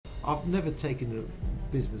I've never taken a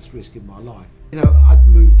business risk in my life. I'd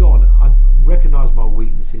moved on. I'd recognised my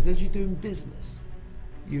weaknesses, as you do in business.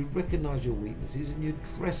 You recognise your weaknesses and you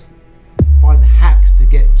address them. Find hacks to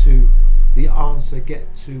get to the answer,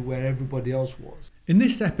 get to where everybody else was. In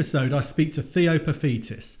this episode, I speak to Theo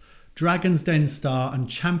Paphitis, Dragon's Den star and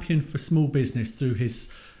champion for small business through his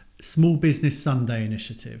Small Business Sunday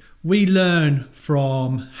initiative. We learn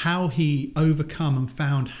from how he overcome and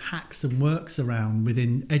found hacks and works around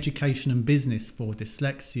within education and business for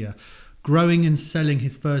dyslexia, growing and selling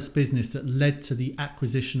his first business that led to the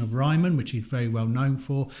acquisition of Ryman, which he's very well known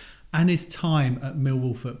for, and his time at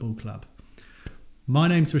Millwall Football Club. My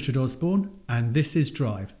name's Richard Osborne, and this is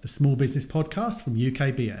Drive, the small business podcast from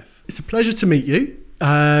UKBF. It's a pleasure to meet you.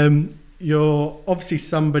 You're obviously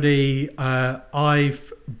somebody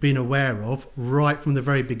I've been aware of right from the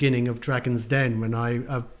very beginning of Dragon's Den, when I'm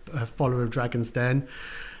a follower of Dragon's Den,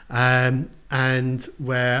 and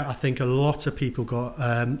where I think a lot of people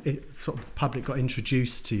the public got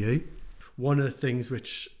introduced to you. One of the things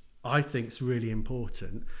which I think is really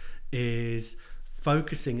important is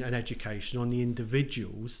focusing an education on the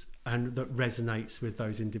individuals and that resonates with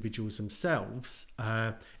those individuals themselves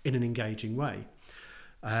in an engaging way.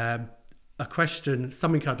 A question,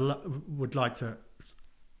 something would like to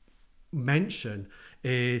mention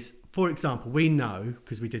is, for example, we know,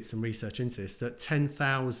 because we did some research into this, that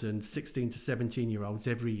 10,000 16 to 17-year-olds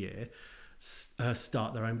every year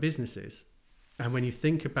start their own businesses. And when you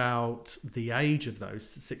think about the age of those,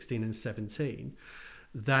 16 and 17,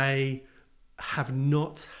 they have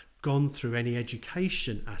not gone through any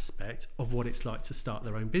education aspect of what it's like to start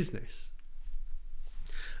their own business.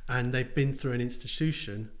 And they've been through an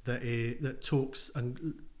institution that talks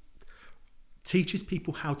and teaches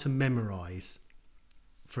people how to memorize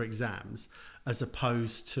for exams, as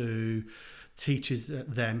opposed to teaches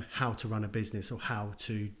them how to run a business or how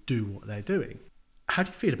to do what they're doing. How do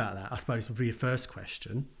you feel about that? I suppose would be your first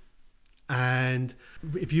question. And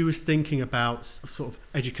if you was thinking about sort of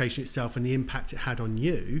education itself and the impact it had on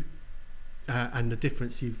you, and the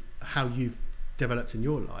difference how you've developed in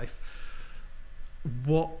your life,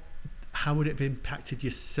 how would it have impacted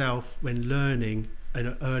yourself when learning at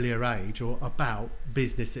an earlier age or about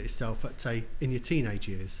business itself in your teenage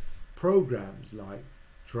years? Programs like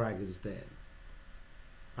Dragon's Den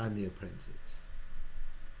and The Apprentice,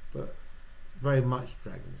 but very much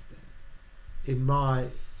Dragon's Den, in my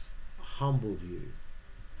humble view,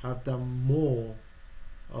 have done more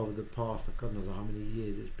over the past, I don't know how many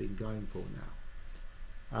years it's been going for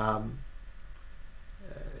now.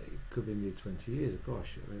 It could be nearly 20 years.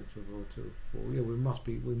 Gosh, I mean, yeah, we must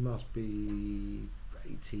be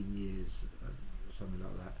 18 years, something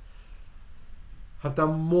like that. Have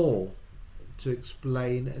done more to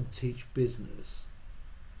explain and teach business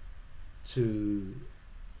to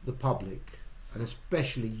the public, and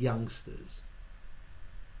especially youngsters,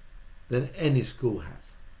 than any school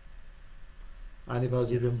has. And if I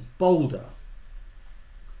was even bolder,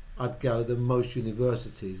 I'd go than most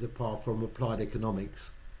universities, apart from applied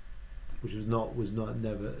economics, which was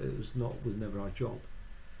never our job.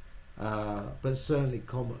 But certainly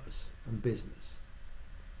commerce and business,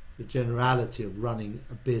 the generality of running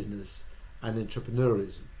a business and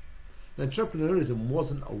entrepreneurism. And entrepreneurism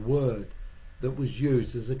wasn't a word that was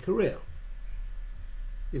used as a career.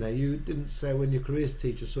 You didn't say, when your careers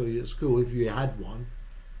teacher saw you at school, if you had one,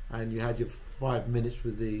 and you had your 5 minutes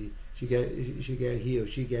with he or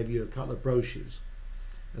she gave you a couple of brochures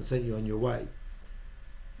and sent you on your way.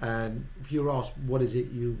 And if you were asked, what is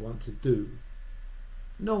it you want to do?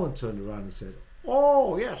 No one turned around and said,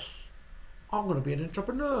 oh yes, I'm going to be an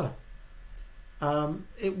entrepreneur.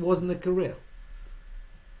 It wasn't a career.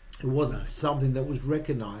 It wasn't something that was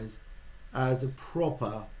recognised as a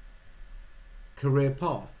proper career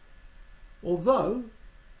path. Although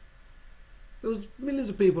there was millions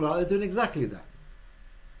of people out there doing exactly that.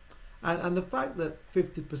 And the fact that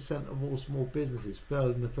 50% of all small businesses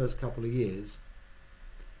failed in the first couple of years,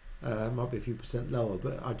 might be a few percent lower,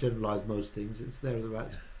 but I generalise most things, it's there or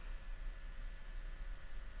thereabouts,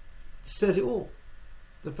 says it all.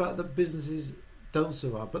 The fact that businesses don't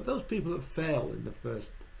survive, but those people that fail in the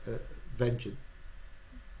first venture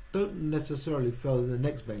don't necessarily fail in the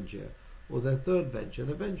next venture or their third venture, and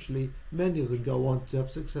eventually many of them go on to have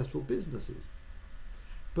successful businesses.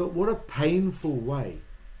 But what a painful way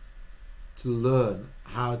to learn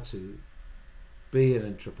how to be an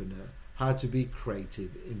entrepreneur, how to be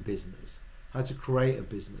creative in business, how to create a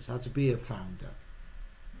business, how to be a founder,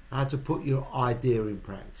 how to put your idea in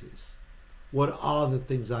practice. What are the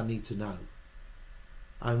things I need to know?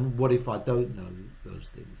 And what if I don't know those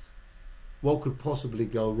things? What could possibly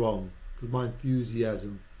go wrong? Because my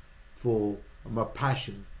enthusiasm for, and my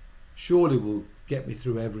passion surely will get me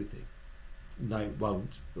through everything. No, it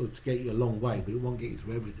won't. It'll get you a long way, but it won't get you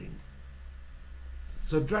through everything.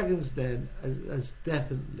 So Dragon's Den has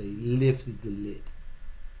definitely lifted the lid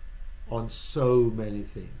on so many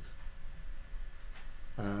things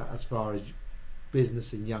as far as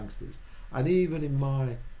business and youngsters. And even in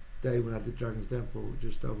my day when I did Dragon's Den for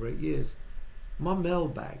just over 8 years, my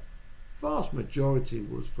mailbag, vast majority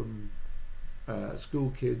was from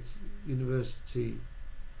school kids, university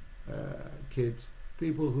kids,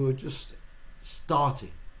 people who are just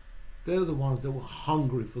starting. They're the ones that were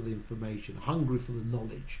hungry for the information, hungry for the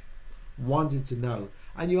knowledge, wanted to know.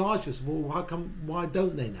 And you ask yourself, well, why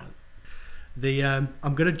don't they know?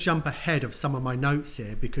 I'm going to jump ahead of some of my notes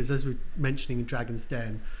here, because as we're mentioning in Dragon's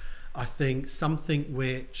Den, I think something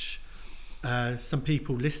which some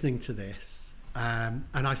people listening to this, and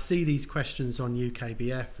I see these questions on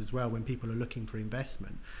UKBF as well when people are looking for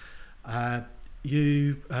investment.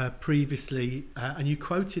 You previously, and you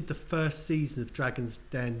quoted the first season of Dragon's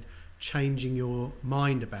Den changing your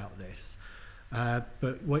mind about this,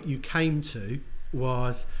 but what you came to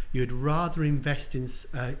was you'd rather invest in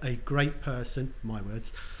a great person, my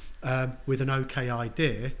words, with an okay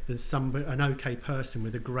idea than an okay person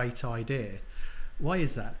with a great idea. Why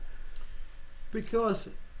is that? Because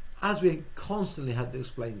as we constantly had to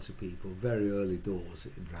explain to people very early doors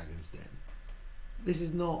in Dragon's Den, this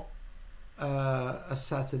is not a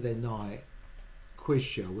Saturday night quiz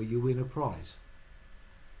show where you win a prize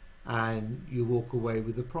and you walk away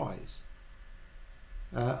with a prize.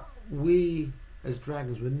 We as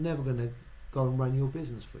Dragons, we're never going to go and run your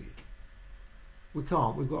business for you. We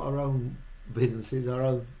can't. We've got our own businesses, our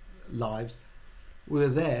own lives. We're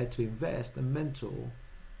there to invest and mentor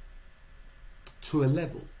to a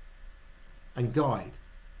level and guide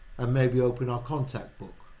and maybe open our contact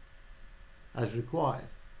book as required.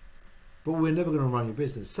 But we're never going to run your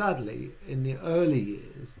business. Sadly, in the early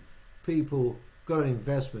years, people got an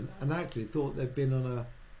investment and actually thought they'd been on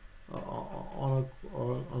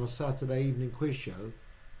a Saturday evening quiz show,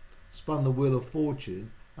 spun the wheel of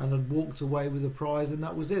fortune, and had walked away with a prize, and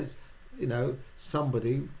that was it. You know,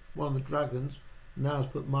 somebody, one of the Dragons, now has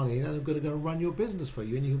put money in and they're going to go and run your business for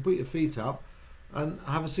you, and you can put your feet up and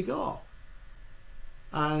have a cigar.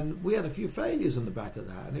 And we had a few failures on the back of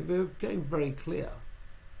that, and it became very clear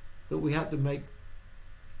that we had to make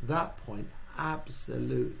that point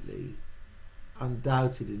absolutely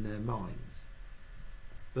undoubted in their minds,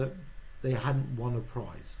 that they hadn't won a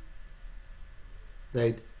prize.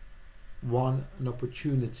 They'd won an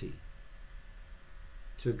opportunity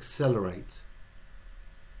to accelerate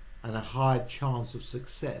and a higher chance of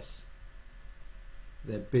success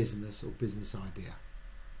their business or business idea.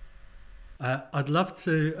 I'd love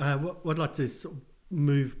to what I'd like to sort of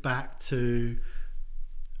move back to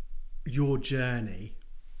your journey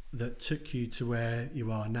that took you to where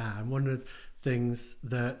you are now. And one of the things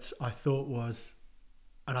that I thought was,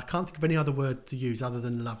 and I can't think of any other word to use other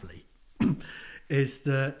than lovely, is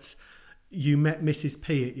that you met Mrs.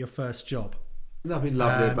 P at your first job. Nothing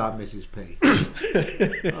lovely about Mrs. P.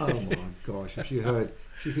 Oh my gosh, if she heard,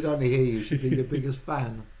 she could only hear you, she'd be your biggest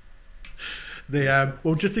fan.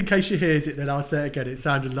 Well, just in case she hears it, then I'll say it again. It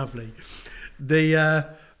sounded lovely.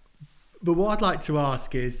 But what I'd like to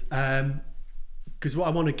ask is, because what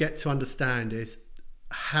I want to get to understand is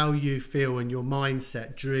how you feel and your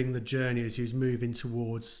mindset during the journey as you're moving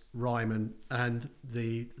towards Ryman and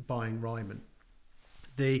the buying Ryman.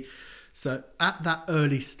 So at that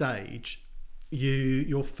early stage,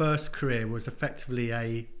 your first career was effectively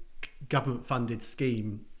a government-funded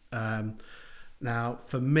scheme. Now,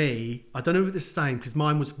 for me, I don't know if it's the same because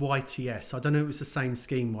mine was YTS. I don't know if it was the same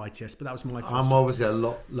scheme YTS, but that was my first. I'm obviously a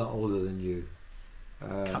lot older than you.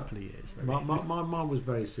 Couple of years. Mine was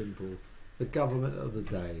very simple. The government of the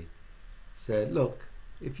day said, look,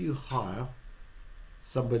 if you hire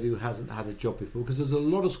somebody who hasn't had a job before, because there's a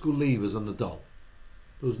lot of school leavers on the dole.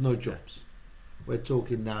 There was no jobs. We're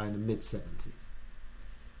talking now in the mid-70s.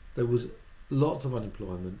 There was lots of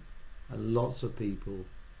unemployment and lots of people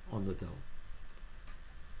on the dole.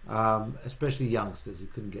 Especially youngsters who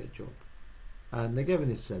couldn't get a job. And they gave an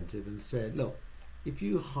incentive and said, look, if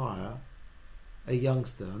you hire a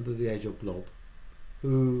youngster under the age of blob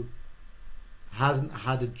who hasn't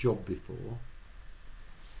had a job before,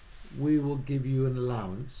 we will give you an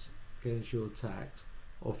allowance against your tax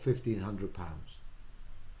of £1,500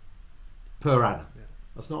 per annum. Yeah.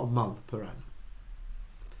 That's not a month, per annum.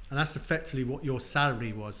 And that's effectively what your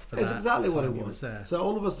salary was for that. That's exactly what it was. There. So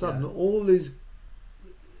all of a sudden, all these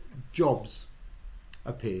jobs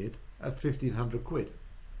appeared at £1,500.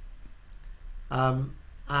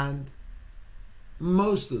 And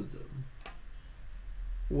most of them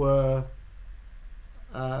were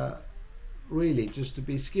really just to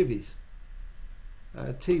be skivvies,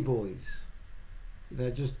 T-boys.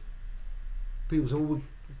 Just people say, well,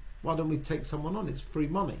 why don't we take someone on? It's free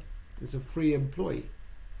money. It's a free employee.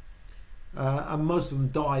 And most of them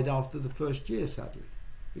died after the first year, sadly,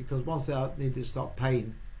 because once they needed to start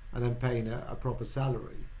paying and then paying a proper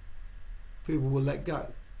salary, people will let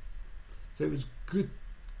go. So it was good.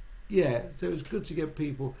 Yeah, so it was good to get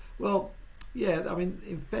people. Well, yeah, I mean,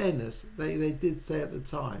 in fairness, they did say at the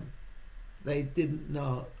time they didn't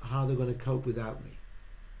know how they're going to cope without me,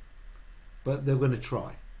 but they're going to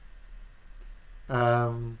try.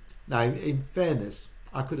 Now, in fairness,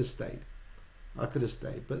 I could have stayed,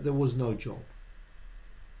 but there was no job.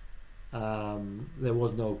 There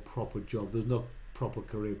was no proper job. There was no proper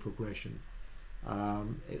career progression.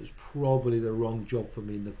 It was probably the wrong job for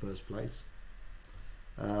me in the first place.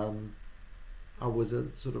 I was a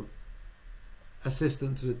sort of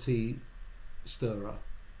assistant to the tea stirrer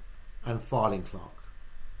and filing clerk.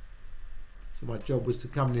 So my job was to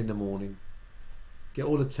come in the morning, get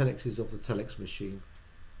all the telexes off the telex machine,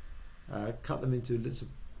 cut them into little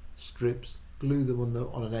strips, glue them on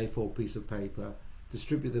an A4 piece of paper,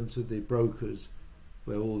 distribute them to the brokers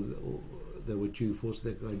where all they were due for. So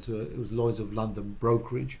they're going to, it was Lloyd's of London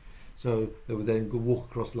brokerage. So they would then go walk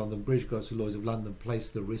across London Bridge, go to Lloyd's of London, place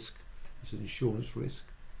the risk, it's an insurance risk,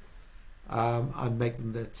 and make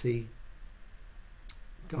them their tea,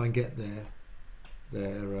 go and get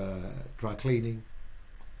their dry cleaning,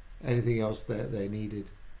 anything else that they needed.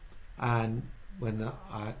 And when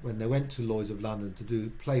they went to Lloyd's of London to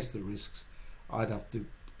place the risks, I'd have to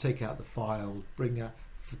take out the files,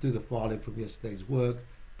 do the filing from yesterday's work,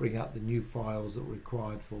 bring out the new files that were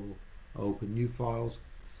required for open new files.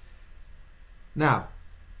 Now,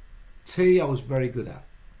 tea I was very good at.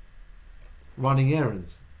 Running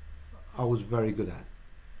errands I was very good at.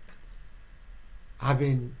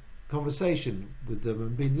 Having conversation with them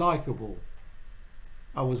and being likeable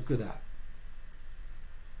I was good at.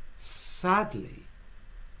 Sadly,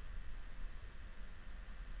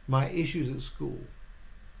 my issues at school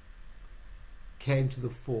came to the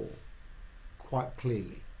fore quite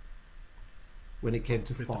clearly when it came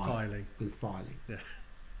to filing. Yeah.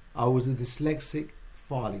 I was a dyslexic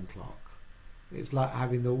filing clerk. It's like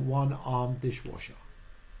having the one-armed dishwasher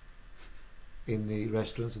in the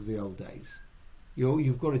restaurants of the old days.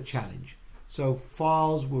 You've got a challenge. So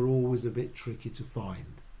files were always a bit tricky to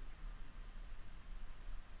find.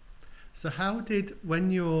 So how did,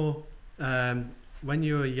 when you're a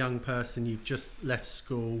young person, you've just left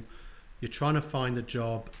school, you're trying to find a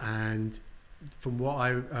job, and from what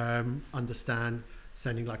I understand,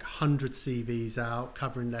 sending like 100 CVs out,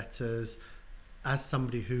 covering letters, as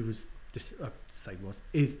somebody who was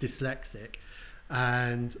is dyslexic,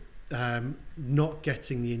 and not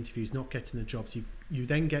getting the interviews, not getting the jobs, you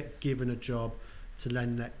then get given a job to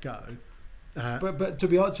then let go. But to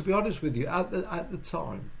be honest with you, at the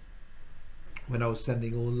time when I was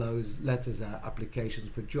sending all those letters out, applications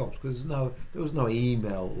for jobs, because there was no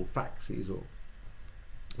email or faxes or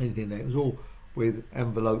anything there. It was all with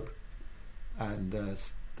envelope and a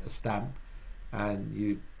stamp, and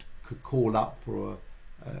you could call up for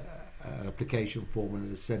an application form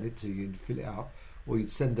and they'd send it to you and fill it out, or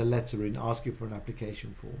you'd send a letter in asking for an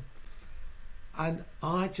application form. And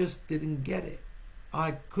I just didn't get it.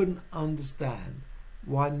 I couldn't understand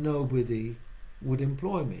why nobody would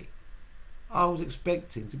employ me. I was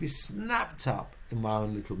expecting to be snapped up in my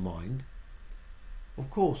own little mind. Of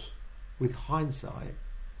course, with hindsight,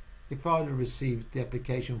 if I'd have received the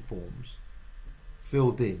application forms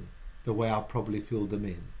filled in the way I probably filled them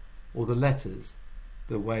in, or the letters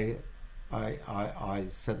the way I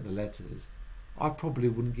sent the letters, I probably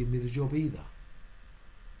wouldn't give me the job either.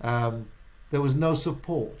 There was no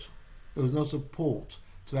support. There was no support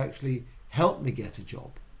to actually help me get a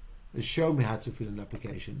job and show me how to fill an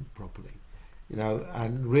application properly,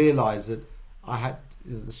 and realise that I had,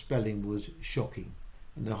 the spelling was shocking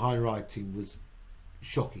and the handwriting was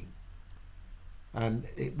shocking, and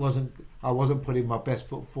I wasn't putting my best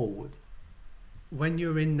foot forward. When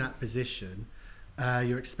you're in that position,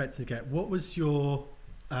 you're expected to get, what was your,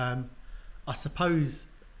 I suppose,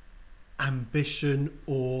 ambition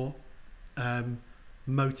or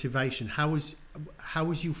motivation? How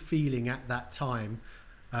was you feeling at that time,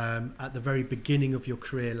 at the very beginning of your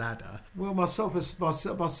career ladder? Well, my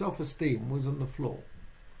self-esteem was on the floor.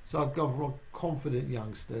 So I'd gone from a confident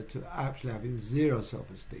youngster to actually having zero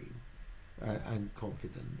self-esteem and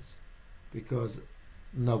confidence, because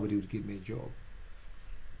nobody would give me a job.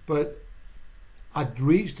 But I'd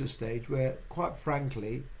reached a stage where, quite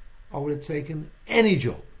frankly, I would have taken any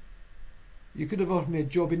job You could have offered me a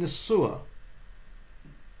job in the sewer.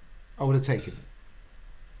 I would have taken it.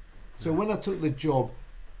 So when I took the job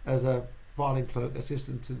as a filing clerk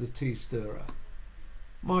assistant to the tea stirrer,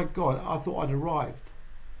 my God, I thought I'd arrived.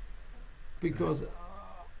 Because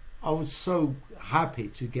I was so happy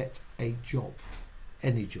to get a job,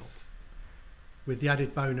 any job. With the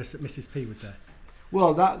added bonus that Mrs. P was there.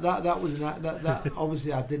 Well, that was that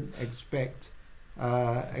obviously I didn't expect,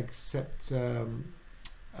 except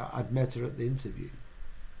I'd met her at the interview,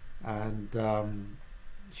 and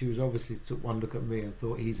she was obviously took one look at me and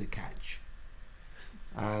thought he's a catch,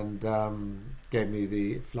 and gave me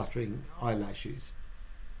the fluttering eyelashes,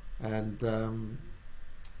 and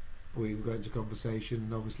we got into conversation.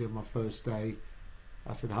 And obviously on my first day,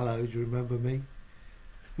 I said, "Hello, do you remember me?"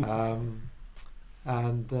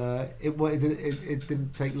 And it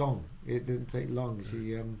didn't take long. It didn't take long.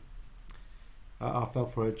 She, I fell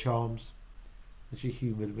for her charms, and she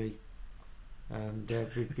humoured me. And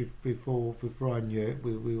before I knew it,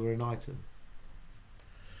 we were an item.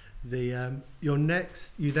 You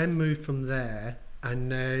then moved from there,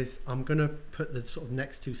 and I'm going to put the sort of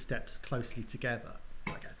next two steps closely together.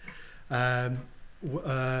 Okay.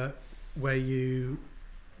 Where you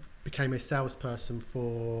became a salesperson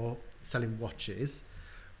for selling watches,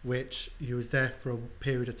 which you was there for a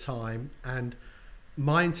period of time, and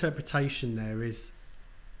my interpretation there is,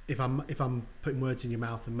 if I'm putting words in your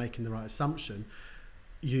mouth and making the right assumption,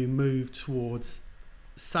 you moved towards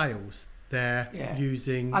sales there,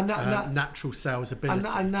 using natural sales ability,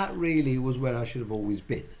 and that really was where I should have always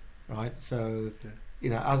been, right? So you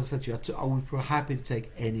know, as I said to you, I was happy to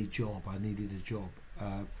take any job. I needed a job,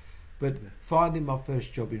 but finding my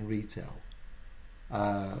first job in retail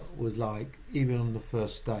was like, even on the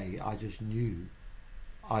first day, I just knew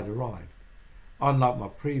I'd arrived. Unlike my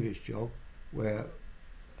previous job, where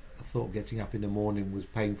I thought getting up in the morning was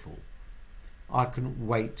painful, I couldn't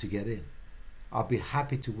wait to get in. I'd be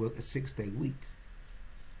happy to work a 6-day week,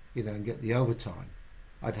 you know, and get the overtime.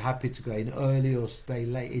 I'd happy to go in early or stay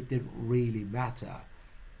late. It didn't really matter.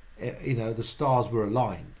 You know, the stars were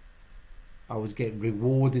aligned. I was getting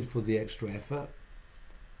rewarded for the extra effort,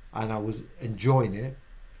 and I was enjoying it.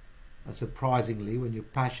 And surprisingly, when you're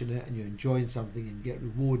passionate and you're enjoying something and get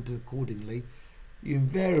rewarded accordingly, you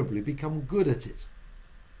invariably become good at it.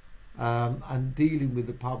 And dealing with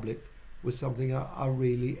the public was something I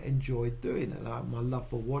really enjoyed doing, and my love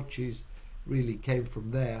for watches really came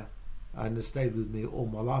from there, and has stayed with me all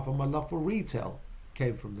my life. And my love for retail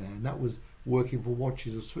came from there, and that was working for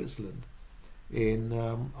Watches of Switzerland in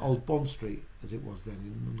Old Bond Street, as it was then,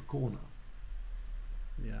 in the corner.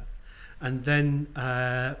 Yeah. And then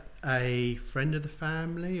a friend of the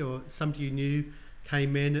family or somebody you knew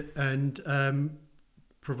came in and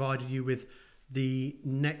provided you with the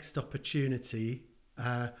next opportunity,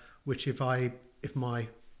 which if my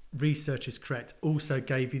research is correct, also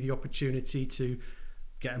gave you the opportunity to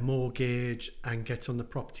get a mortgage and get on the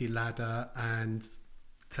property ladder and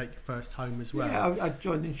take your first home as well. Yeah, I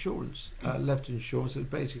joined insurance, left insurance. It was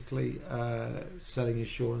basically selling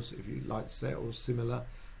insurance, if you like to say it, or similar.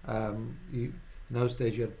 In those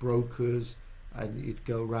days you had brokers, and you'd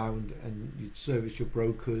go around and you'd service your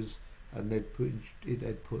brokers, and they'd put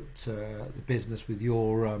the business with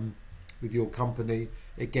your company.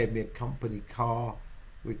 It gave me a company car,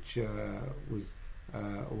 which was a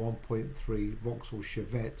 1.3 Vauxhall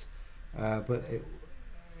Chevette, but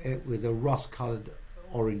it was a rust-coloured,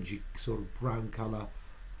 orangey sort of brown colour,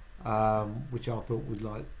 which I thought was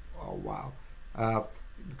like, oh wow.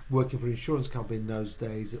 Working for an insurance company in those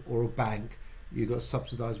days, or a bank, you got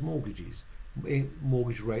subsidised mortgages.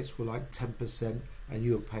 Mortgage rates were like 10%, and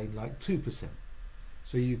you were paying like 2%,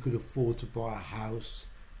 so you could afford to buy a house.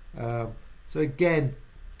 So again,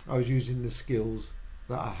 I was using the skills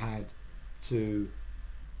that I had to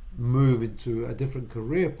move into a different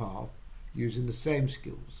career path using the same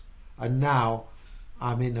skills, and now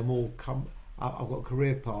I'm in a more I've got a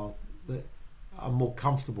career path that I'm more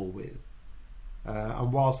comfortable with,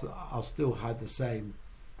 and whilst I still had the same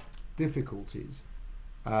difficulties,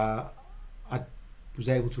 I was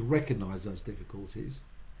able to recognise those difficulties,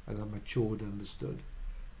 and I matured and understood,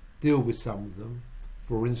 deal with some of them.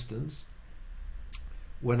 For instance,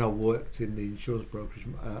 when I worked in the insurance brokerage,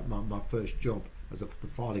 my first job as the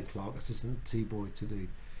filing clerk, assistant tea boy to the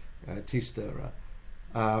tea stirrer,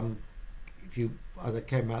 as I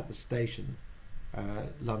came out the station,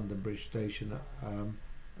 London Bridge Station,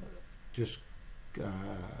 just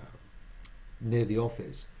near the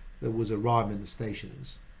office, there was a Ryman and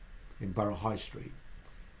Stationers in Borough High Street,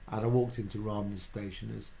 and I walked into Ryman and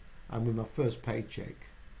Stationers, and with my first paycheck,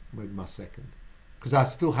 maybe my second, because I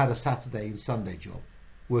still had a Saturday and Sunday job,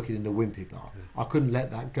 working in the Wimpy bar. I couldn't let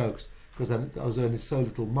that go because I was earning so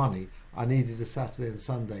little money. I needed a Saturday and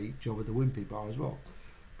Sunday job at the Wimpy bar as well.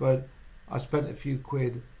 But I spent a few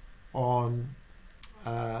quid on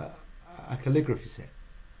a calligraphy set.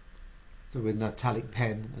 So with an italic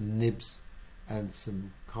pen and nibs and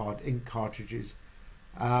some ink cartridges.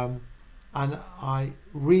 And I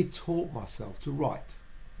re-taught myself to write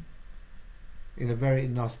in a very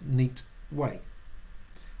nice, neat way.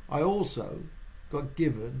 I also got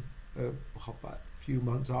given, a few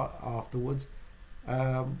months afterwards,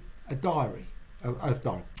 a dictionary,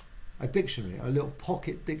 a little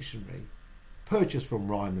pocket dictionary, purchased from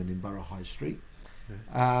Ryman in Borough High Street,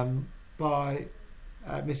 by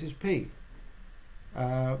Mrs. P,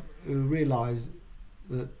 who realised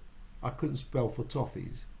that I couldn't spell for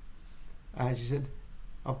toffees. And she said,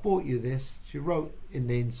 I've bought you this. She wrote in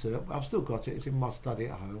the insert, I've still got it, it's in my study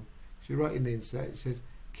at home. She wrote in the insert, she said,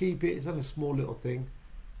 keep it, it's only a small little thing,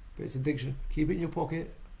 but it's a dictionary, keep it in your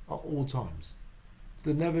pocket at all times.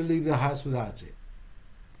 To never leave the house without it.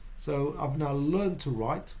 So I've now learned to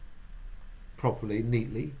write properly,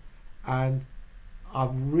 neatly, and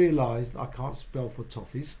I've realised I can't spell for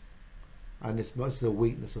toffees, and it's most of the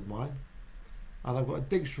weakness of mine. And I've got a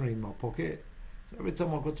dictionary in my pocket, so every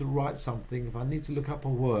time I've got to write something, if I need to look up a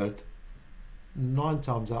word, 9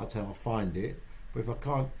 times out of 10 I'll find it. But if I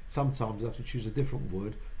can't, sometimes I have to choose a different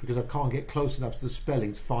word because I can't get close enough to the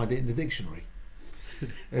spelling to find it in the dictionary.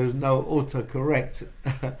 There was no autocorrect.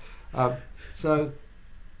 So,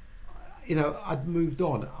 you know, I'd moved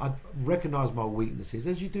on. I'd recognised my weaknesses,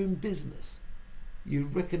 as you do in business. You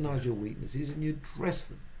recognise your weaknesses and you address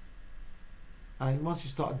them. And once you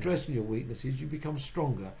start addressing your weaknesses, you become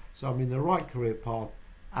stronger. So I'm in the right career path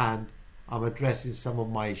and I'm addressing some of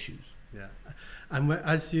my issues. Yeah.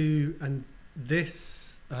 And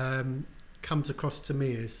this comes across to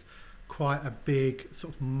me as quite a big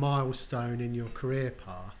sort of milestone in your career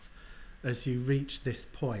path as you reach this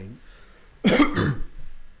point. So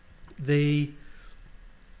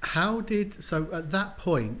at that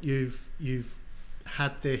point you've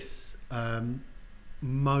had this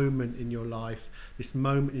moment in your life, this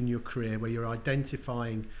moment in your career where you're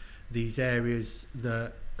identifying these areas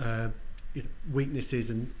that weaknesses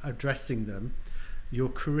and addressing them. Your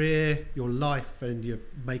career, your life, and you're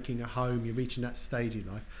making a home, you're reaching that stage in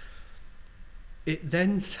life. It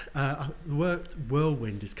then, the word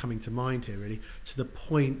whirlwind is coming to mind here, really, to the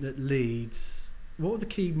point that leads, what are the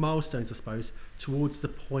key milestones, I suppose, towards the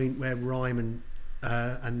point where Ryman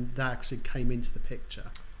and that actually came into the picture?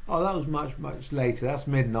 Oh, that was much, much later. That's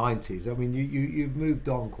mid-90s. I mean, you've moved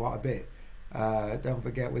on quite a bit. Don't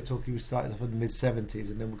forget, we started off in the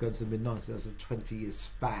mid-70s and then we're going to the mid-90s. That's a 20-year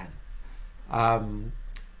span.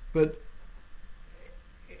 But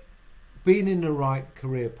being in the right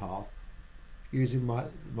career path, using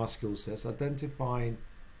my skill sets, identifying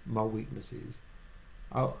my weaknesses,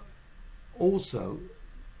 also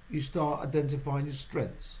you start identifying your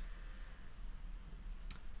strengths.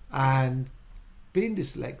 And being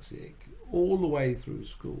dyslexic all the way through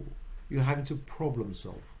school, you're having to problem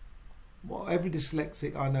solve. Well, every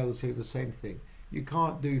dyslexic I know will say the same thing. You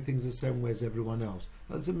can't do things the same way as everyone else.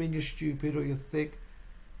 That doesn't mean you're stupid or you're thick,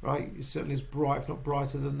 right? You're certainly as bright, if not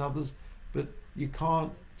brighter than others, but you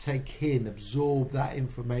can't absorb that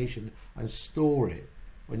information and store it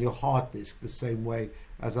on your hard disk the same way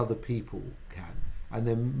as other people can, and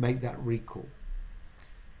then make that recall.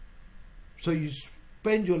 So you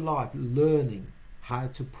spend your life learning how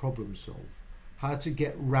to problem solve, how to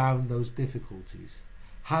get round those difficulties,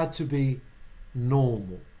 how to be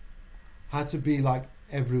normal, how to be like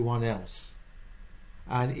everyone else.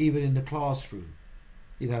 And even in the classroom,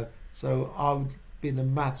 you know, so I would be in a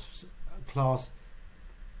maths class,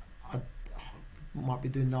 I might be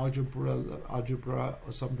doing algebra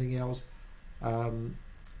or something else,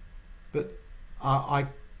 but I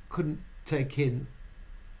couldn't take in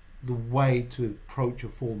the way to approach a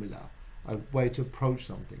formula, a way to approach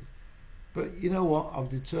something. But you know what, I was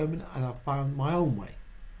determined and I found my own way.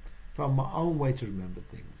 Found my own way to remember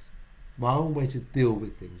things, my own way to deal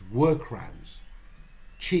with things, workarounds,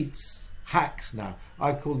 cheats, hacks now.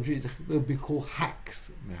 I call them cheats, they'll be called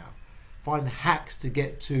hacks now. Find hacks to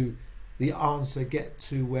get to the answer, get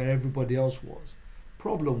to where everybody else was.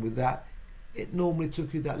 Problem with that, it normally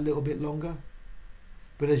took you that little bit longer.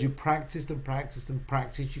 But as you practiced and practiced and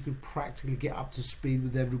practiced, you could practically get up to speed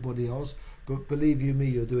with everybody else. But believe you me,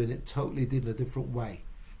 you're doing it totally in a different way.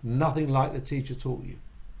 Nothing like the teacher taught you.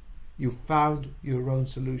 You found your own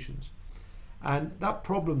solutions. And that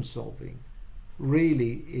problem solving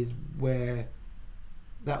really is where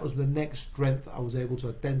that was the next strength I was able to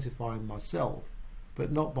identify in myself,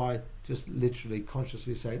 but not by just literally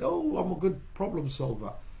consciously saying, oh, I'm a good problem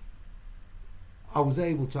solver. I was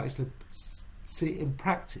able to actually see it in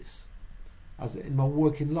practice, as in my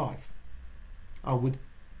working life. I would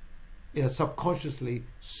subconsciously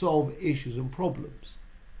solve issues and problems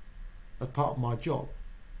as part of my job.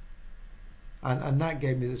 And that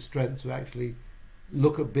gave me the strength to actually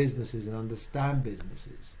look at businesses and understand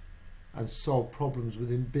businesses and solve problems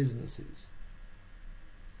within businesses.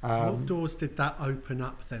 So what doors did that open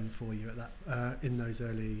up then for you at that in those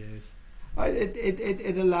early years?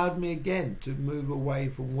 It allowed me again to move away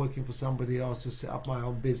from working for somebody else to set up my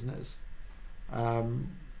own business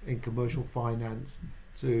in commercial finance,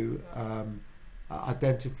 to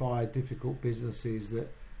identify difficult businesses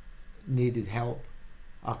that needed help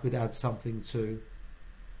I could add something to,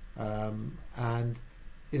 and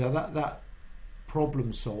that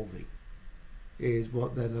problem solving is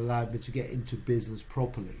what then allowed me to get into business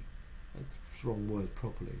properly. That's the wrong word,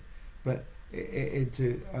 properly, but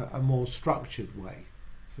into a more structured way.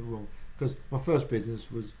 It's the wrong, because my first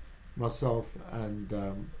business was myself and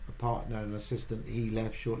a partner and an assistant. He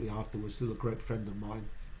left shortly afterwards, still a great friend of mine,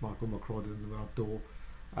 Michael McCrodden, outdoor.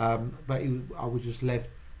 But I was just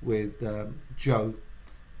left with Joe,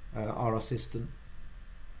 our assistant.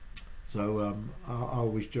 So I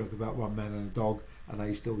always joke about one man and a dog, and I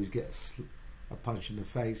used to always get a punch in the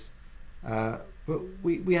face. But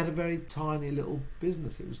we had a very tiny little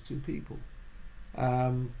business. It was 2 people,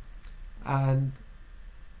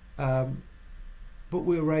 but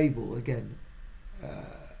we were able again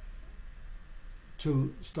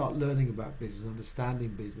to start learning about business, understanding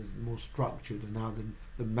business, and more structured, and how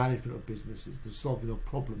the management of businesses, the solving of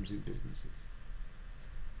problems in businesses.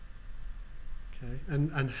 Okay,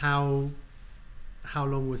 and how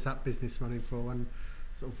long was that business running for, and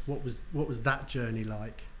sort of what was that journey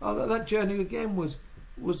like? Oh, that journey again was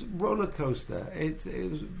roller coaster. It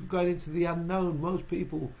was going into the unknown. Most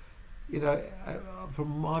people,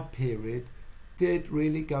 from my period, did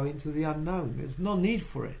really go into the unknown. There's no need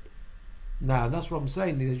for it. Now, that's what I'm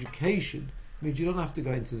saying. The education means you don't have to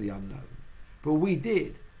go into the unknown, but we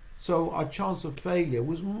did. So our chance of failure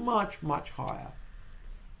was much, much higher.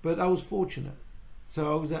 But I was fortunate.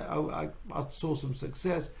 So I saw some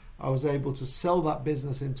success. I was able to sell that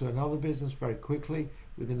business into another business very quickly,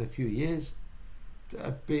 within a few years,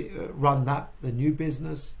 run the new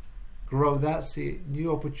business, grow that, see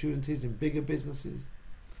new opportunities in bigger businesses.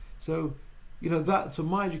 So, so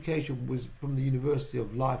my education was from the University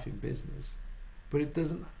of Life in Business, but it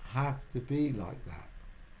doesn't have to be like that.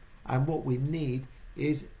 And what we need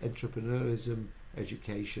is entrepreneurialism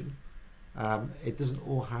education. It doesn't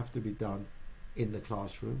all have to be done in the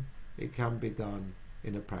classroom. It can be done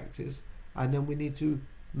in a practice, and then we need to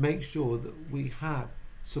make sure that we have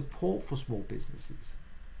support for small businesses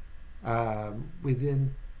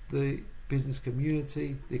within the business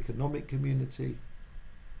community, the economic community.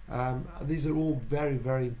 These are all very,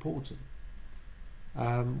 very important.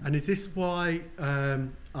 And is this why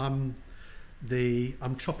I'm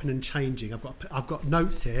chopping and changing? I've got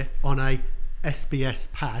notes here on a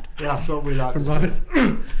SBS pad. Yeah, that's what we like. From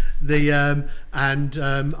I'm chopping and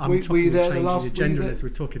changing the agenda as we're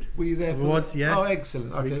talking. Were you there? Yes. Oh,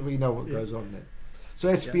 excellent. Okay, we know what goes on then. So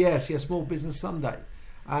SBS, Small Business Sunday,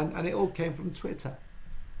 and it all came from Twitter.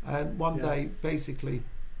 And one day, basically,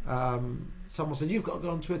 someone said, "You've got to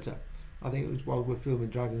go on Twitter." I think it was while we're filming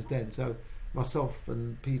Dragon's Den. So myself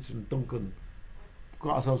and Peter and Duncan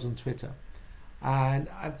got ourselves on Twitter, and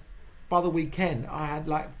by the weekend I had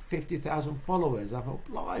like 50,000 followers. I thought,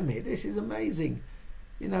 blimey, this is amazing.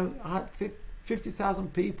 I had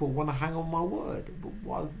 50,000 people want to hang on my word,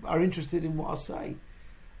 are interested in what I say.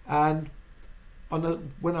 And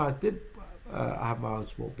when I did have my own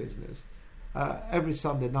small business, every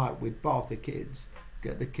Sunday night we'd bath the kids,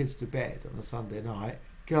 get the kids to bed on a Sunday night,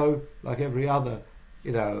 go like every other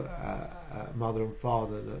mother and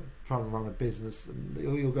father that are trying to run a business, and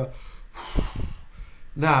you'll go,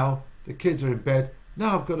 now the kids are in bed,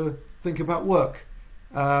 now I've got to think about work.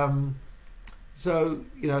 So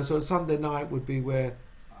Sunday night would be where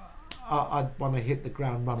I'd want to hit the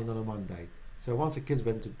ground running on a Monday. So once the kids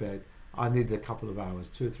went to bed, I needed a couple of hours,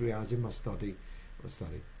 2 or 3 hours in my study.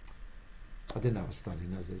 I didn't have a study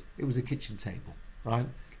in those days. It was a kitchen table, right?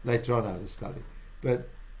 Later on I had a study. But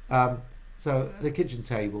so the kitchen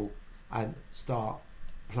table, and start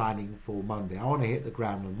planning for Monday. I want to hit the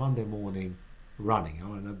ground on Monday morning running. I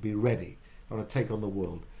want to be ready. I want to take on the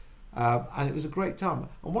world. And it was a great time.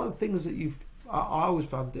 And one of the things that I always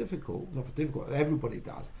found difficult, not difficult, everybody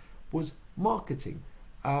does, was marketing.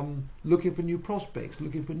 Looking for new prospects,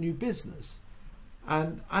 looking for new business,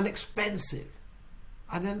 and expensive.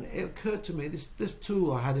 And then it occurred to me, this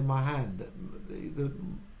tool I had in my hand, the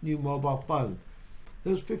new mobile phone,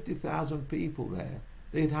 there was 50,000 people there.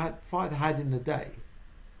 If I'd had in a day,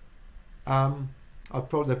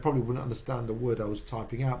 they probably wouldn't understand the word I was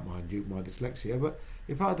typing out, mind you, my dyslexia, but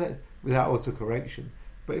if I'd had, without autocorrection,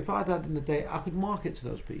 but if I'd had in a day, I could market to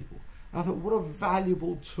those people. And I thought, what a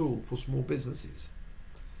valuable tool for small businesses.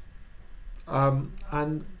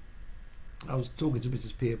 And I was talking to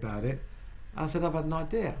Mrs. P about it. I said, I've had an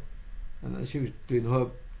idea. And she was doing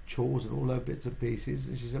her chores and all her bits and pieces.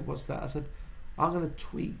 And she said, what's that? I said, I'm going to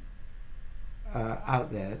tweet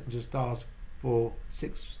out there and just ask for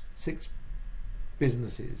six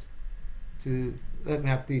businesses to let me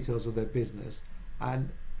have details of their business. And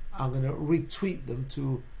I'm going to retweet them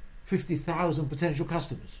to 50,000 potential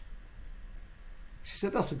customers. She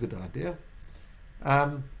said, that's a good idea.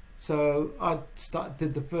 So I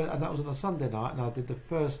did the first, and that was on a Sunday night, and I did the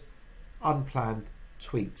first unplanned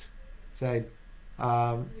tweet saying,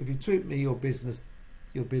 if you tweet me your business,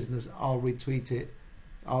 I'll retweet it.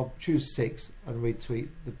 I'll choose 6 and retweet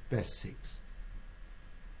the best 6.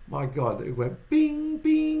 My God, it went bing,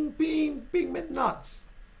 bing, bing, bing, went nuts.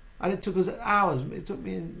 And it took us hours. It took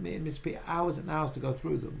me and Miss P hours and hours to go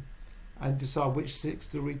through them and decide which 6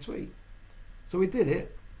 to retweet. So we did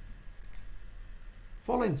it.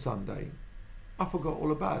 Following Sunday, I forgot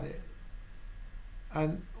all about it.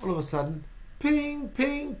 And all of a sudden, ping,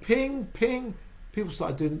 ping, ping, ping, people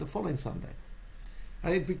started doing it the following Sunday.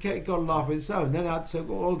 And it got a laugh of its own. Then I said,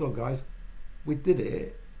 well, hold on guys, we did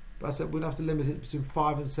it, but I said we'll have to limit it between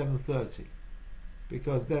 5 and 7:30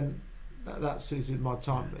 because then that suited my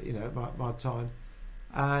time, my time.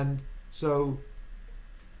 And so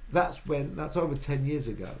that's over 10 years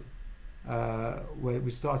ago, where we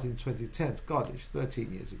started in 2010. God, it's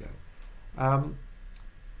 13 years ago.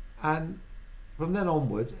 And from then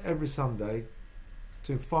onwards, every Sunday,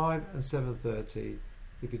 between 5 and 7:30,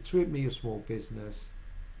 if you tweet me your small business,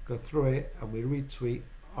 go through it and we retweet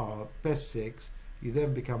our best 6, you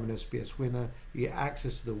then become an SBS winner. You get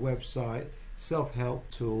access to the website, self-help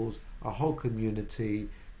tools, a whole community,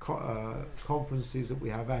 conferences that we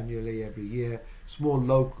have annually every year, more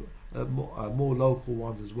local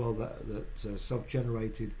ones as well that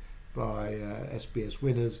self-generated by SBS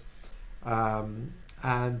winners, and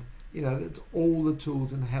that's all the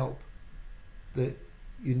tools and help that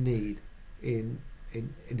you need in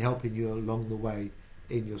helping you along the way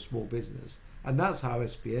in your small business. And that's how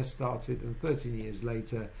SBS started, and 13 years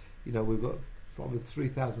later, we've got over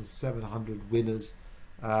 3,700 winners,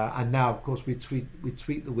 and now of course we tweet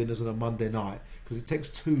the winners on a Monday night because it takes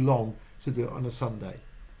too long to do it on a Sunday.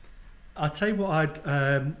 I'll tell you what,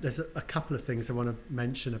 there's a couple of things I want to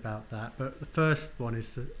mention about that, but the first one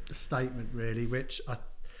is the statement really, which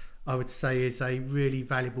I would say is a really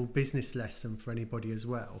valuable business lesson for anybody as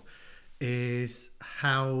well, is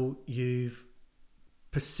how you've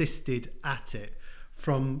persisted at it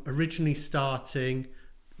from originally starting,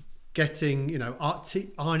 getting,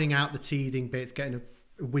 ironing out the teething bits, getting a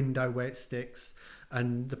window where it sticks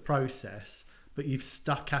and the process, but you've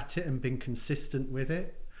stuck at it and been consistent with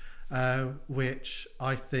it, which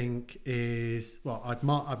I think is, I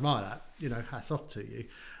admire that, hats off to you.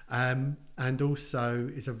 And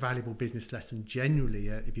also is a valuable business lesson generally.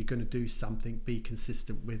 If you're going to do something, be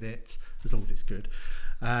consistent with it as long as it's good,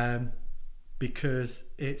 because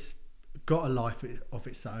it's got a life of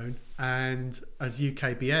its own. And as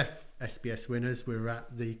UKBF SBS winners, we were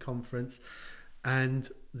at the conference and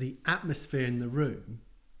the atmosphere in the room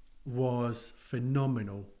was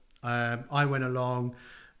phenomenal. I went along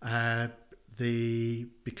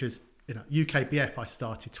because UKBF I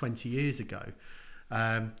started 20 years ago.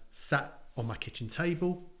 Sat on my kitchen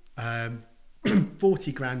table,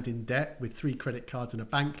 40 grand in debt with 3 credit cards and a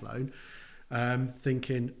bank loan,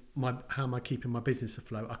 thinking, how am I keeping my business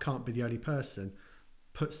afloat? I can't be the only person.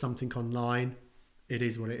 Put something online. It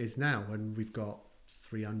is what it is now, and we've got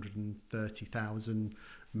 330,000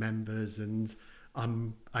 members, and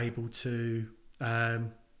I'm able to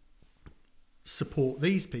support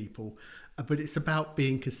these people. But it's about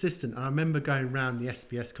being consistent. And I remember going around the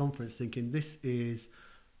SBS conference thinking, this is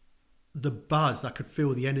the buzz. I could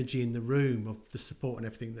feel the energy in the room of the support and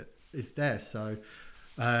everything that is there. So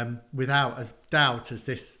without a doubt, as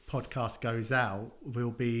this podcast goes out,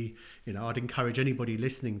 we'll be, I'd encourage anybody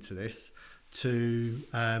listening to this to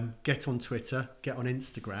get on Twitter, get on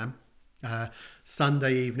Instagram,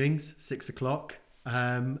 Sunday evenings, 6:00,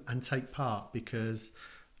 and take part, because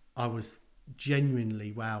I was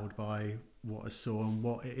genuinely wowed by what I saw and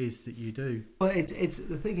what it is that you do. Well, it's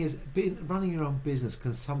the thing is, running your own business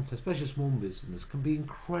can sometimes, especially small business, can be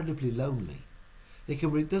incredibly lonely. It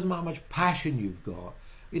doesn't matter how much passion you've got.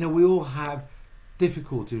 we all have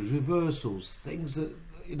difficulties, reversals, things that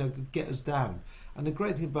could get us down. And the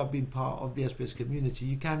great thing about being part of the SBS community,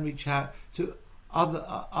 you can reach out to other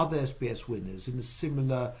SBS winners in a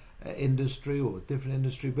similar industry or a different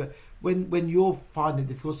industry. But when you're finding it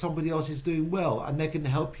difficult, somebody else is doing well, and they can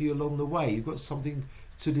help you along the way. You've got something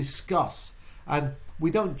to discuss, and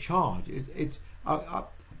we don't charge. I'm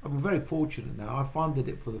very fortunate now. I funded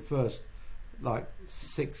it for the first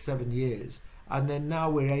 6-7 years, and then now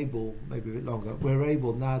we're able, maybe a bit longer, we're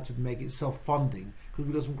able now to make it self-funding because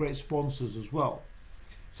we've got some great sponsors as well.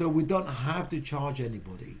 So we don't have to charge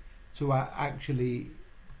anybody to actually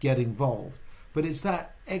get involved, but it's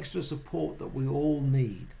that extra support that we all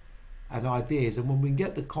need and ideas. And when we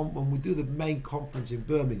get when we do the main conference in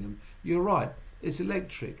Birmingham, you're right, it's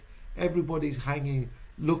electric. Everybody's hanging,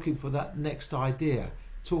 looking for that next idea,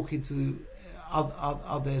 talking to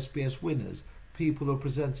other SBS winners, people who are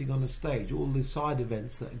presenting on the stage, all the side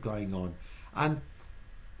events that are going on, and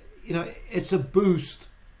it's a boost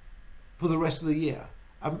for the rest of the year.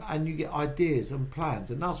 And you get ideas and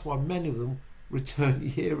plans, and that's why many of them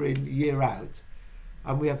return year in, year out.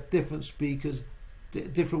 And we have different speakers,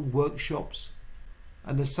 different workshops,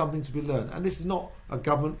 and there's something to be learned. And this is not a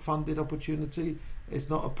government-funded opportunity.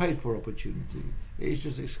 It's not a paid-for opportunity. It's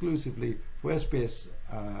just exclusively for SBS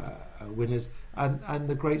winners and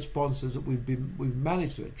the great sponsors that we've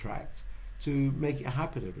managed to attract to make it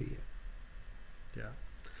happen every year. Yeah,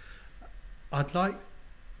 I'd like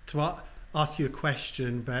to ask you a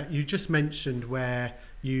question, but you just mentioned where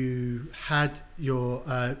you had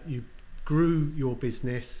you grew your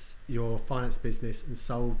business, your finance business, and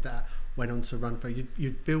sold that, went on to run for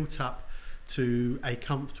you'd built up to a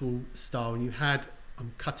comfortable style, and you had,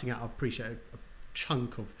 I'm cutting out, I appreciate a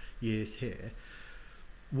chunk of years here.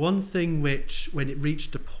 One thing which, when it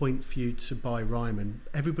reached a point for you to buy Ryman,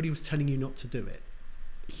 everybody was telling you not to do it.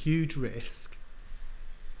 Huge risk.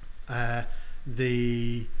 But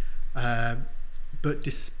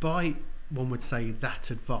despite, one would say, that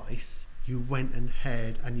advice, you went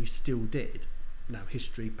ahead and you still did. Now,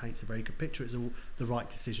 history paints a very good picture. It's all the right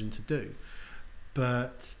decision to do.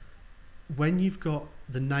 But when you've got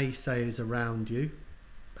the naysayers around you,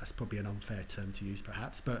 that's probably an unfair term to use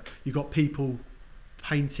perhaps, but you've got people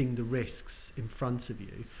painting the risks in front of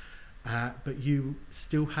you, but you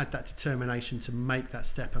still had that determination to make that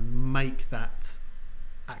step and make that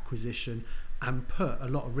acquisition and put a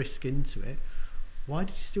lot of risk into it. Why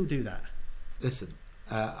did you still do that? Listen,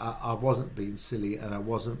 I wasn't being silly, and I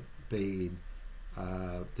wasn't being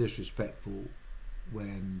disrespectful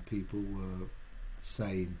when people were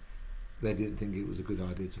saying they didn't think it was a good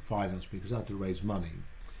idea to finance me, because I had to raise money,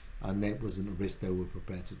 and that wasn't a risk they were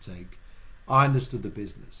prepared to take. I understood the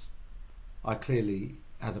business. I clearly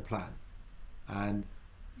had a plan, and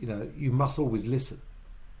you must always listen,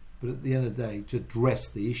 but at the end of the day, to address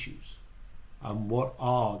the issues and what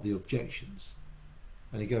are the objections.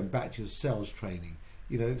 And you're going back to your sales training.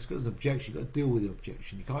 If it's got an objection, you've got to deal with the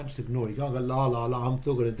objection. You can't just ignore it. You can't go, la, la, la, I'm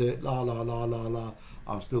still going to do it, la, la, la, la, la,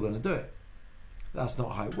 I'm still going to do it. That's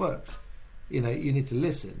not how it works. You need to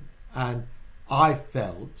listen. And I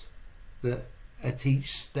felt that at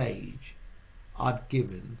each stage, I'd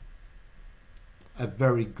given a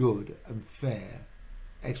very good and fair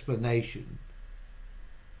explanation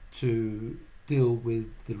to deal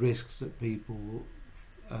with the risks that people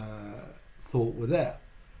thought were there,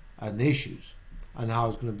 and the issues, and how I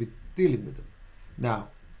was going to be dealing with them. Now,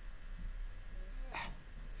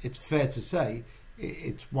 it's fair to say,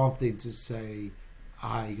 it's one thing to say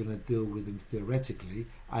how you're going to deal with them theoretically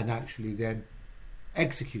and actually then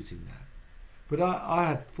executing that. But I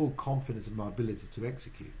had full confidence in my ability to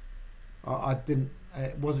execute. I didn't.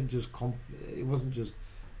 It wasn't just It wasn't just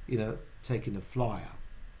taking a flyer.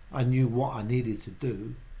 I knew what I needed to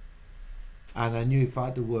do, and I knew if I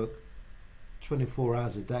had to work 24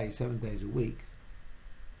 hours a day, 7 days a week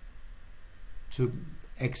to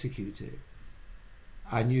execute it,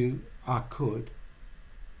 I knew I could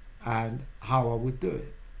and how I would do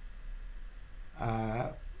it.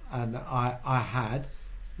 And I had,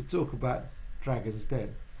 we talk about Dragon's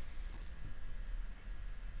Den,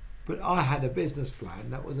 but I had a business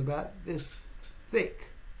plan that was about this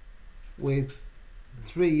thick with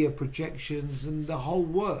 3-year projections and the whole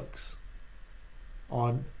works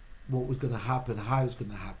on what was going to happen, how it was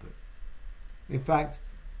going to happen. In fact,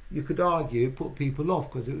 you could argue it put people off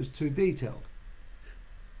because it was too detailed.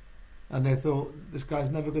 And they thought, this guy's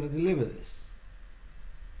never going to deliver this.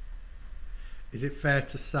 Is it fair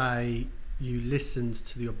to say you listened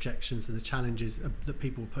to the objections and the challenges that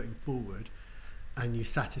people were putting forward, and you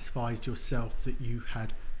satisfied yourself that you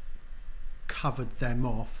had covered them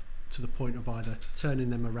off to the point of either turning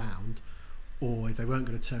them around, or if they weren't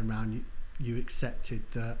going to turn around, you accepted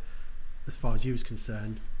that, as far as you was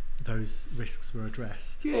concerned, those risks were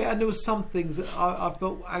addressed. Yeah, and there were some things that I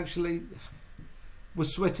felt actually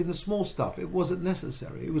was sweating the small stuff. It wasn't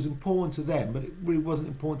necessary. It was important to them, but it really wasn't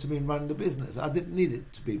important to me in running the business. I didn't need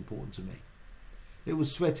it to be important to me. It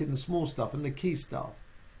was sweating the small stuff, and the key stuff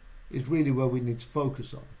is really where we need to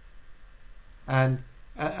focus on. And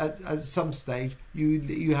at some stage,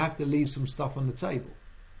 you have to leave some stuff on the table.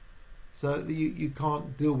 So you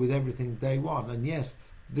can't deal with everything day one. And yes,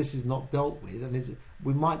 this is not dealt with, and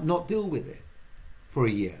we might not deal with it for a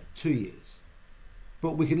year, 2 years,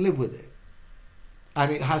 but we can live with it,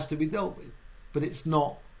 and it has to be dealt with. But it's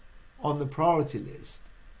not on the priority list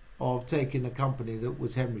of taking a company that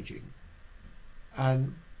was hemorrhaging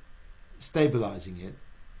and stabilising it,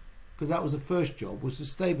 because that was the first job, was to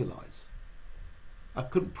stabilise. I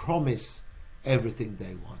couldn't promise everything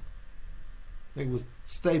day one. It was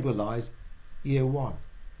stabilise year one.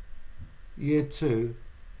 Year two,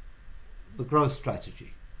 the growth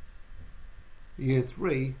strategy. Year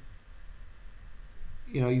three,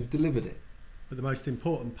 you've delivered it. But the most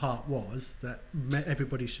important part was that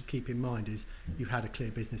everybody should keep in mind is you had a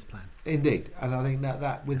clear business plan. Indeed, and I think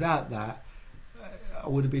that without that, I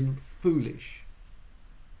would have been foolish.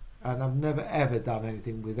 And I've never ever done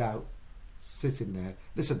anything without sitting there.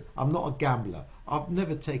 Listen, I'm not a gambler. I've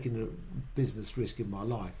never taken a business risk in my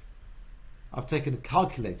life. I've taken a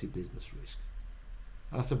calculated business risk.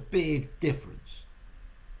 And that's a big difference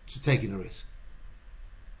to taking a risk.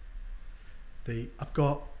 I've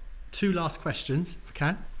got two last questions, if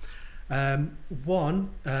I can.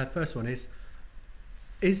 First one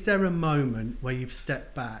is there a moment where you've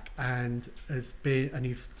stepped back and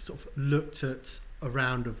you've sort of looked at a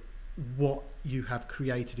round of what you have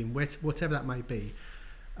created in whatever that may be,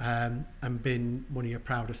 and been one of your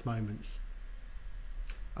proudest moments?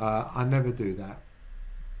 I never do that,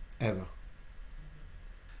 ever.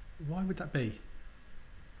 Why would that be?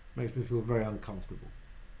 Makes me feel very uncomfortable.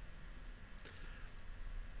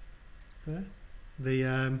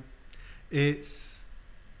 It's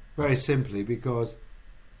very simply because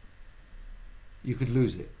you could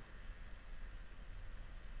lose it.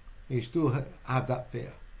 You still have that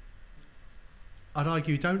fear. I'd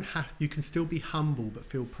argue you can still be humble but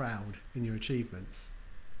feel proud in your achievements.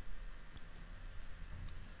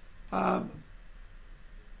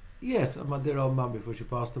 Yes, my dear old mum, before she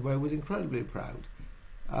passed away, was incredibly proud.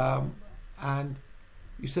 And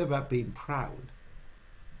you said about being proud.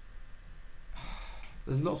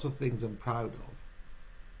 There's lots of things I'm proud of,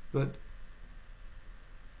 but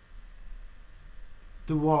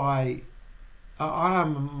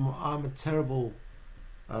I'm a terrible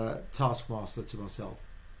taskmaster to myself.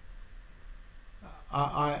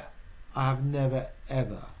 I have never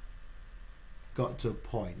ever got to a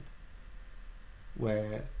point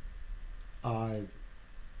where I've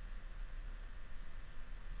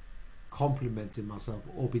complimented myself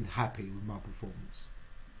or been happy with my performance.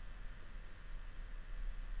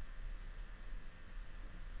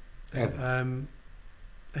 Ever.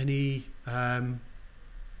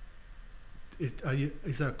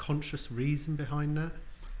 Is there a conscious reason behind that?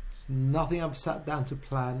 It's nothing I've sat down to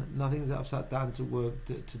plan, nothing that I've sat down to work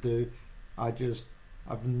to do.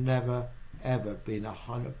 I've never ever been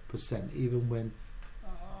 100%, even when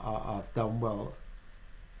I've done well.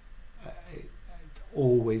 It's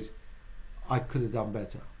always, I could have done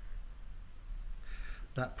better.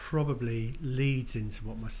 That probably leads into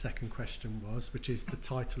what my second question was, which is the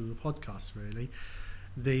title of the podcast, really.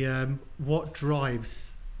 What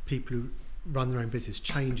drives people who run their own business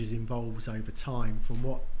changes, evolves over time. From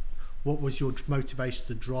what was your motivation as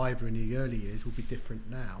a driver in the early years will be different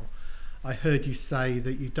now. I heard you say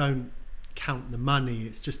that you don't count the money,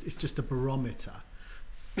 it's just a barometer.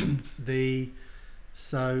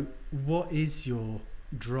 So what is your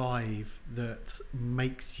drive that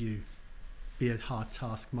makes you be a hard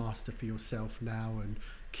taskmaster for yourself now and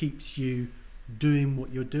keeps you doing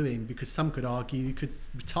what you're doing? Because some could argue you could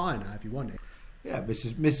retire now if you wanted. Yeah,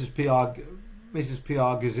 Mrs. P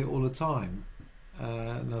argues it all the time,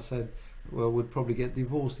 and I said, well, we'd probably get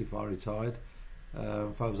divorced if I retired,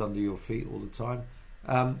 if I was under your feet all the time.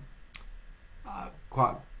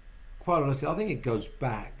 Quite honestly, I think it goes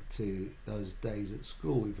back to those days at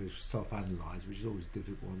school, if it's self-analyse, which is always a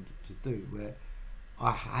difficult one to do, where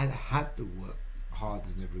I had to work harder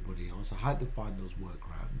than everybody else. I had to find those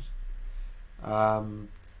workarounds,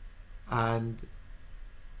 and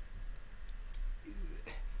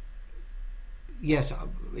yes,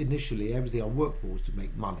 initially everything I worked for was to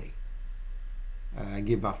make money and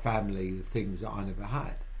give my family the things that I never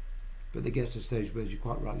had. But there gets to a stage where, as you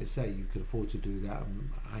quite rightly say, you can afford to do that and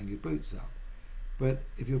hang your boots up. But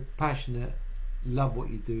if you're passionate, love what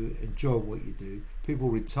you do, enjoy what you do, people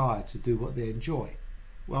retire to do what they enjoy.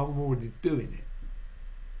 Well, I'm already doing it,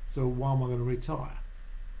 so why am I going to retire?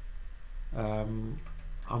 I'm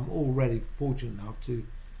already fortunate enough to.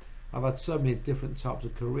 I've had so many different types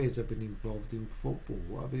of careers. I've been involved in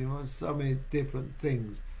football. I've been involved in so many different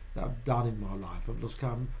things that I've done in my life. I've just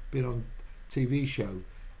been on TV show.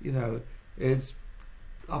 You know,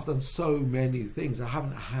 I've done so many things. I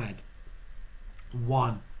haven't had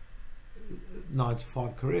one 9 to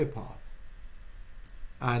 5 career path,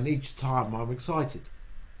 and each time I'm excited.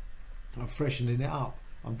 I'm freshening it up.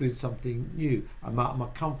 I'm doing something new. I'm out of my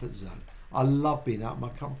comfort zone. I love being out of my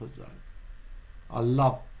comfort zone. I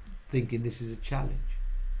love thinking this is a challenge.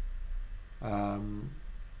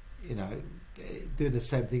 You know, doing the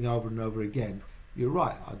same thing over and over again, you're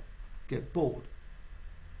right, I'd get bored.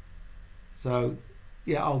 So,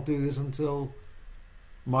 yeah, I'll do this until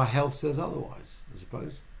my health says otherwise, I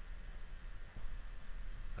suppose.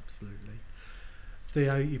 Absolutely.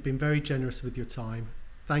 Theo, you've been very generous with your time.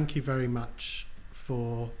 Thank you very much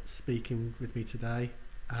for speaking with me today,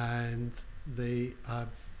 and I'm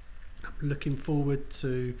looking forward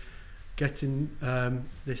to getting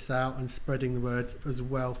this out and spreading the word as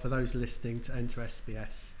well for those listening to enter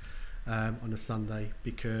SBS on a Sunday,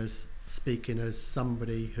 because speaking as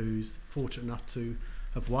somebody who's fortunate enough to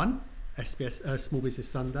have won SBS Small Business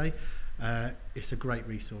Sunday, it's a great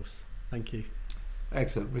resource. Thank you.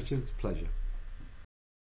 Excellent, Richard. It's a pleasure.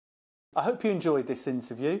 I hope you enjoyed this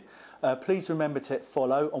interview. Please remember to hit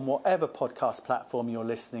follow on whatever podcast platform you're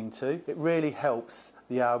listening to. It really helps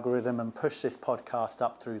the algorithm and push this podcast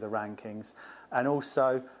up through the rankings. And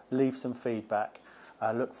also leave some feedback.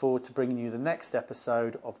 I look forward to bringing you the next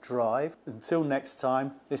episode of Drive. Until next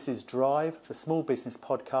time, this is Drive, the small business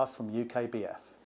podcast from UKBF.